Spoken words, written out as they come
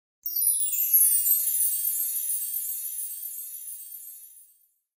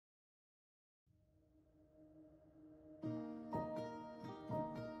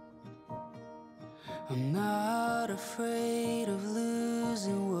I'm not afraid of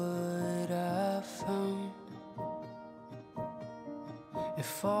losing what I found.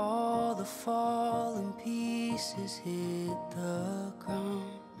 If all the fallen pieces hit the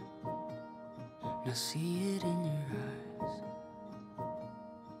ground, now see it in your eyes,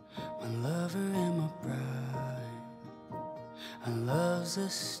 my lover and my bride. Our love's a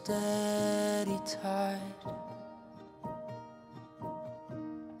steady tide.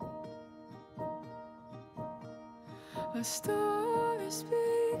 A story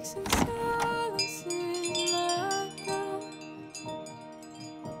speaks in silence in my doubt.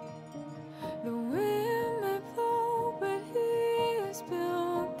 The wind may blow, but he has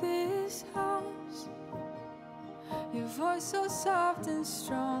built this house. Your voice so soft and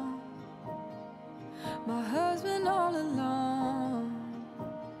strong, my husband all alone.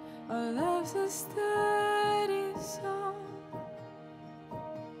 Our love's a steady song.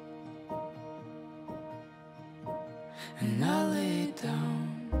 And I lay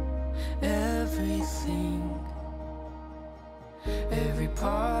down everything, every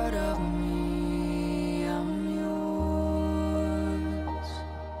part of me, I'm yours.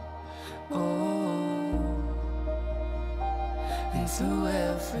 Oh, and through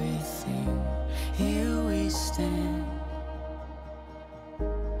everything, here we stand,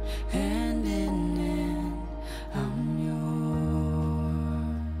 hand in hand, I'm yours.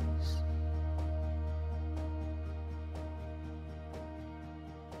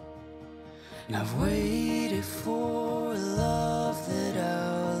 And I've waited for a love that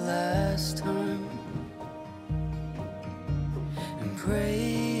outlasts time, and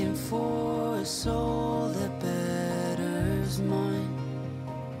praying for a soul that betters mine.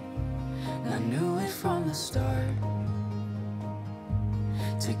 And I knew it from the start,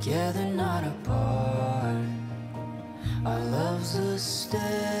 together not apart. Our love's a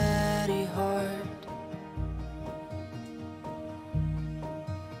steady heart.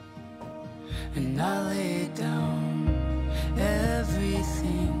 And I lay down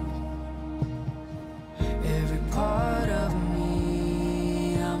everything, every part of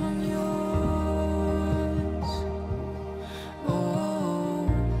me, I'm yours. Oh,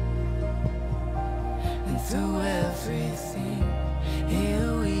 and through everything,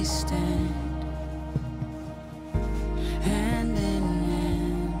 here we stand, hand in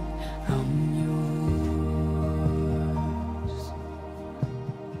hand, I'm yours.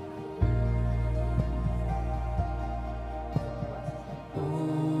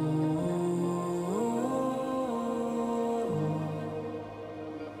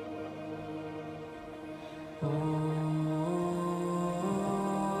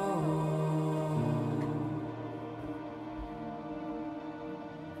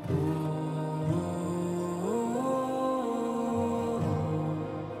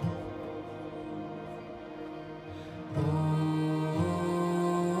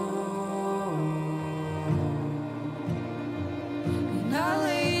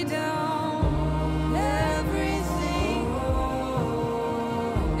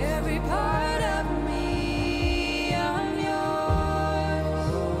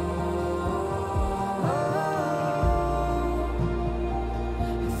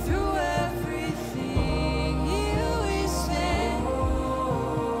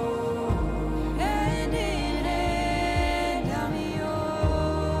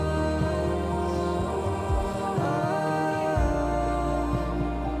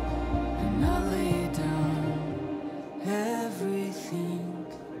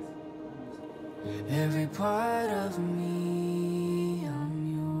 Every part of me,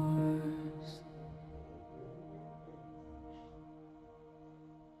 I'm yours.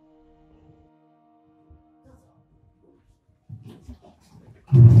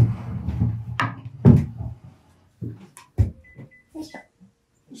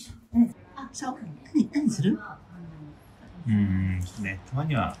 あ、そう。何する？ね、たま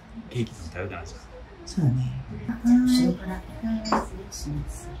にはケーキでも食べたらじゃん。そうだね。後ろから失礼しま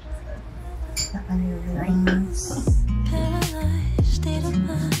す。ありがとうございます。してくれ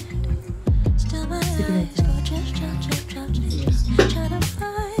た。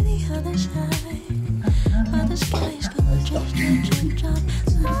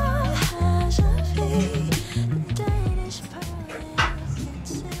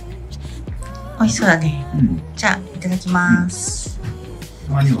美味しそうだね。じゃあいただきます。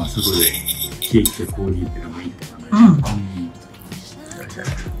たまには外でケーキとコーヒーってのもいいと思う。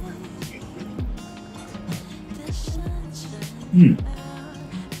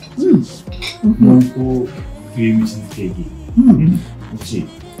濃厚クリームチーズケーキ。美味しい。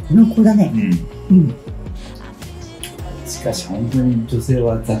濃厚だね。しかし本当に女性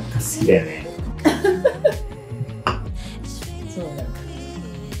は雑貨好きだよね。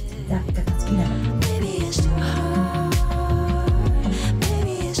た好きなの。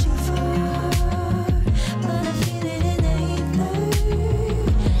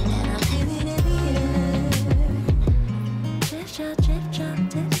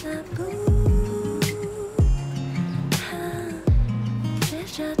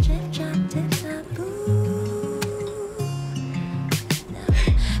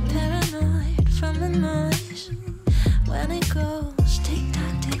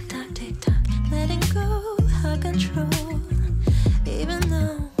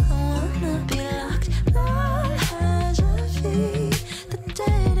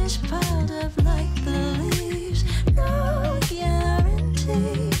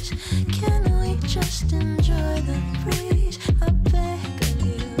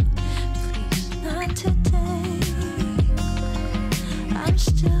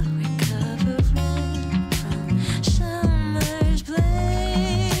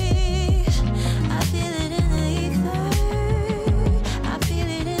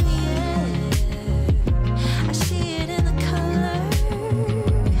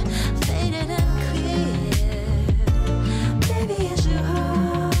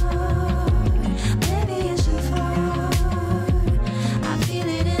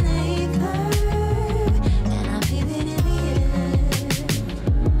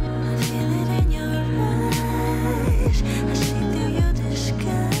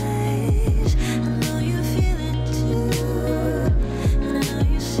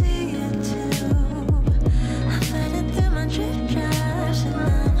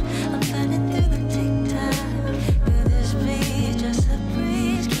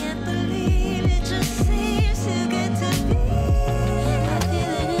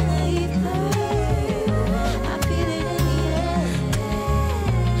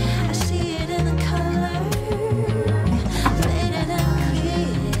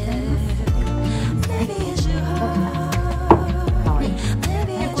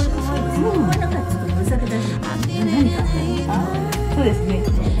そうですね。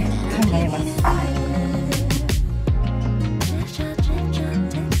考えます。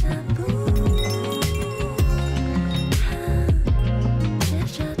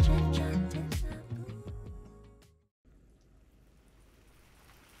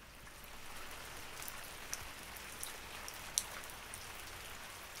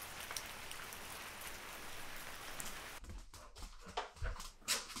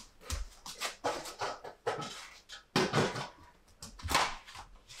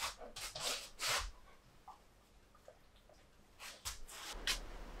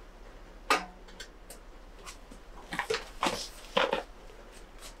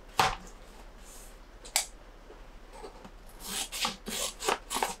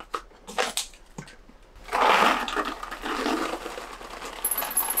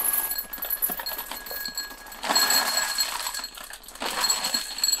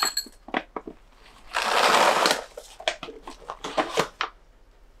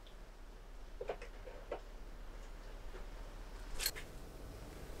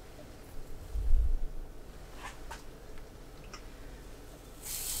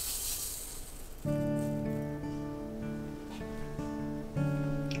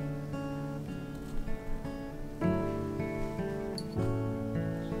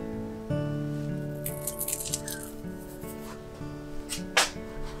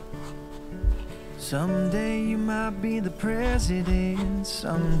Someday you might be the president,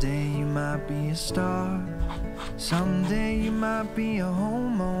 someday you might be a star, someday you might be a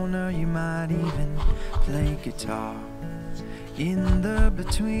homeowner, you might even play guitar. In the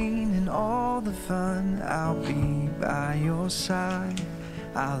between and all the fun, I'll be by your side.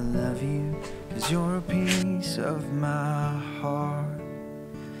 I'll love you, 'cause you're a piece of my heart.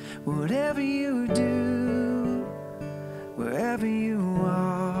 Whatever you do, wherever you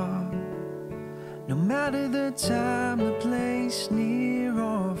are, no matter the time, the place, near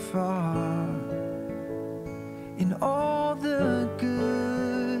or far, in all the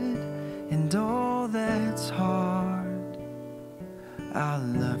good and all that's hard, I'll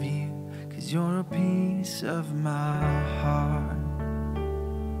love you, 'cause you're a piece of my heart.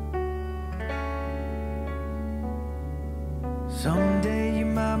 Someday you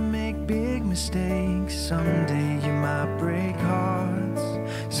might make big mistakes, someday you might break hearts,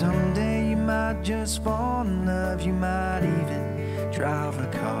 someday you might just fall in love, you might even drive a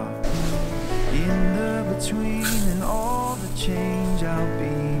car. In the between and all the change, I'll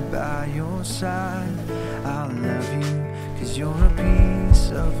be by your side. I'll love you, 'cause you're a piece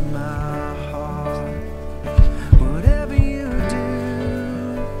of my heart. Whatever you do,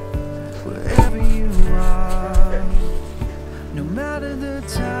 wherever you are, no matter matter the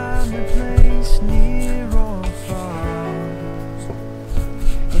time, the place, near or far,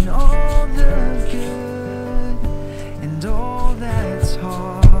 in all the good and all that's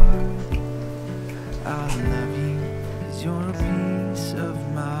hard, I love you, 'cause you're a piece of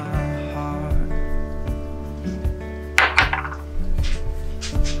my heart.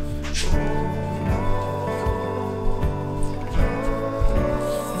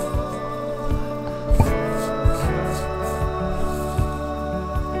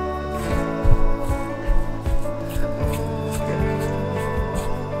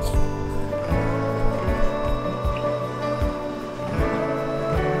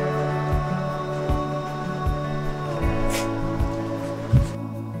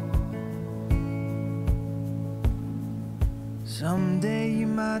 Someday you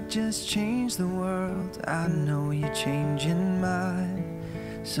might just change the world. I know you're changing mine.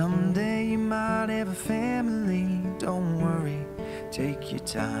 Someday you might have a family. Don't worry, take your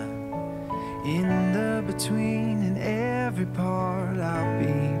time. In the between and every part, I'll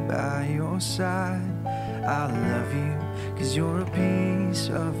be by your side. I love you, 'cause you're a piece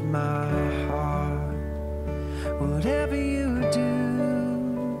of my heart. Whatever you do,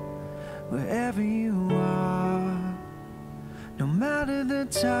 wherever you are, no matter the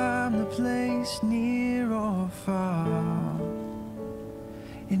time, the place, near or far,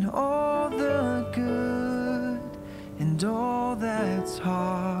 in all the good and all that's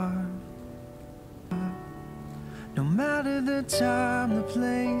hard, no matter the time, the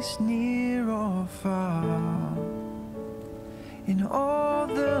place, near or far, in all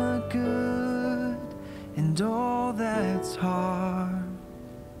the good and all that's hard,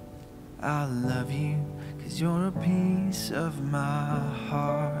 I love you, 'cause you're a piece of my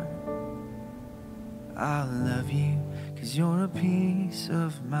heart. I love you, 'cause you're a piece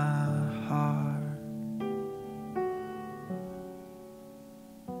of my heart.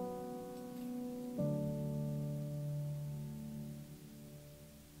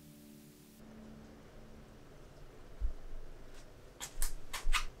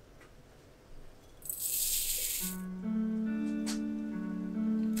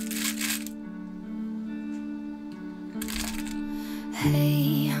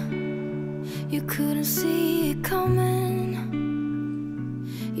 Hey, you couldn't see it coming.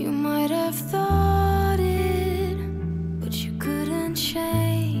 You might have thought it, but you couldn't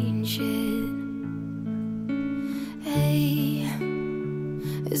change it. Hey,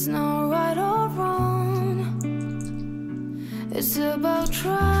 it's not right or wrong. It's about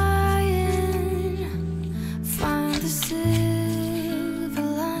trying, find the silver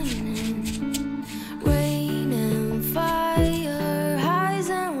lining. Rain and fire, highs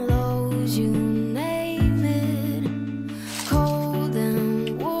and lows, you name it. Cold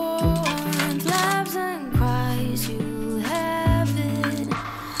and warm, laughs and cries, you have it.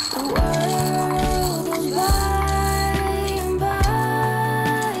 The world goes by, and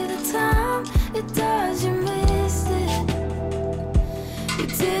by the time it does, you missed it. You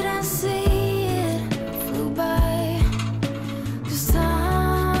didn't see it, flew by. 'Cause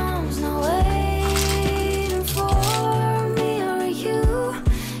time's not waiting for me or you.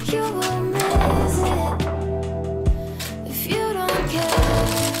 You will miss it if you don't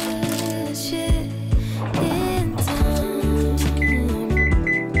catch it in time.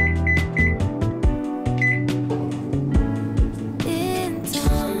 In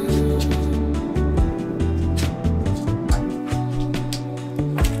time.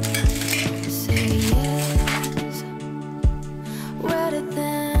 Say yes, rather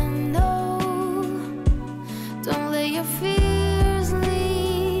than no. Don't let your fears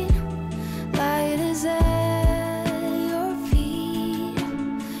lead. Light is at your feet.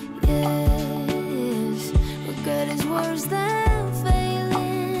 Yes, regret is worse than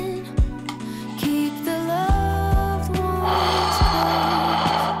failing. Keep the loved ones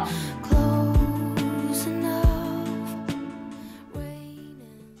close, close enough. Rain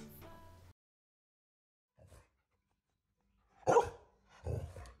and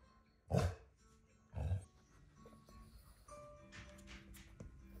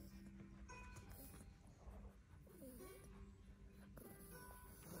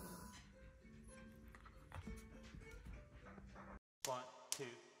One, two,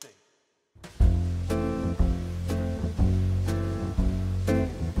 three.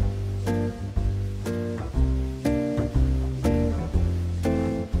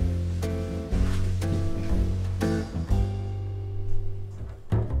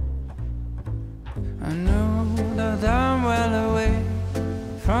 I know that I'm well away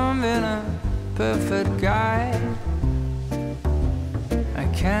from being a perfect guy. I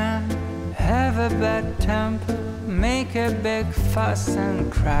can't have a bad temper, make make a big fuss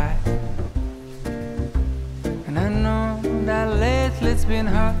and cry. And I know that lately it's been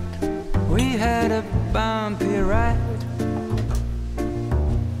hard. We had a bumpy ride.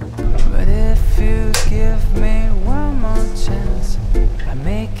 But if you give me one more chance, I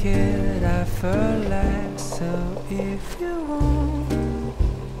make it up for life. So if you want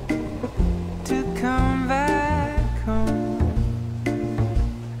to come back home,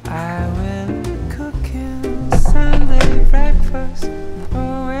 I will cook you Sunday breakfast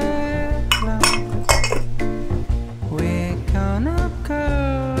all week long. We're gonna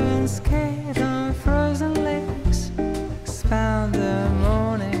go and skate on frozen lakes, spend the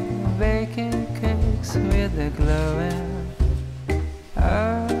morning baking cakes with the glowing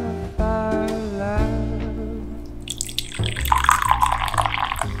of our love.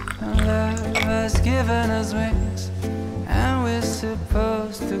 Love has given us wings, and we're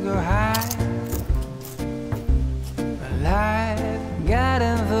supposed to go high. But life got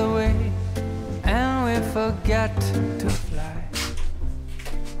in the way, and we forgot to fly.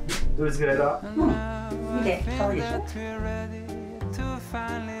 どれぐらいだ？見て、可愛いでしょ。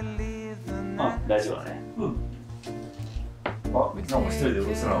あ、大丈夫だね。あ、なんか一人で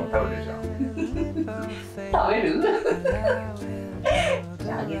お皿を食べてるじゃん。食べる？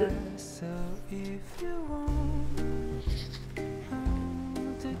じゃああげる。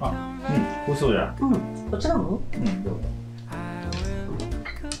あ、美味しそうじゃん。こっちなの？どう？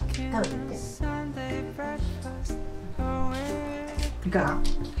食べてみて。いいかな？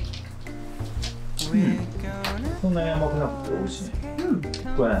そんなに甘くなくて美味しいね。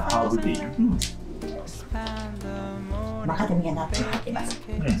これね、ハーブティー。マカデミアナッツが入ってます。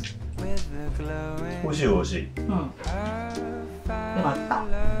美味しい美味しい。よかった。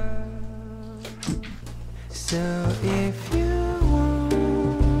So if you want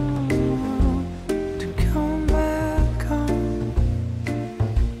to come back home,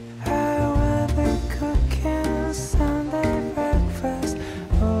 I will be cooking Sunday breakfast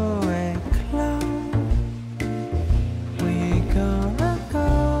all week long. We're gonna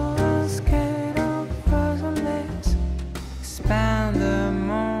go and skate on frozen lakes, spend the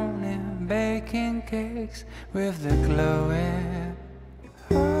morning baking cakes with the glowing